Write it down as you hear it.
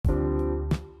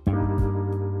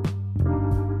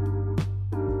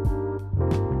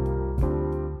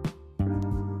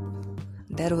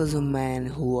There was a man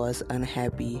who was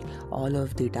unhappy all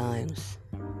of the times.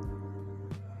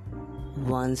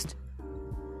 Once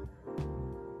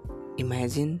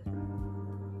imagine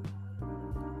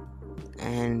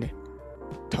and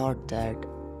thought that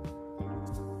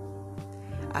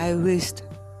I wished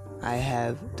I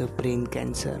have the brain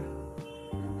cancer.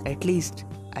 At least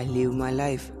I live my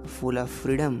life full of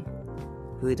freedom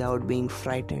without being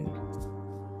frightened.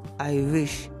 I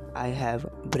wish I have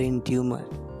brain tumor.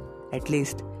 At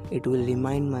least it will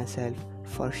remind myself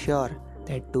for sure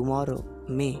that tomorrow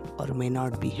may or may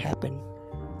not be happen.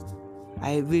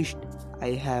 I wished I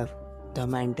have the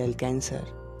mental cancer.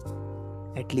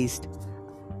 At least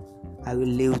I will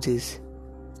live this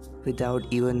without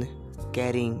even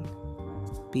caring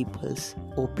people's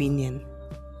opinion.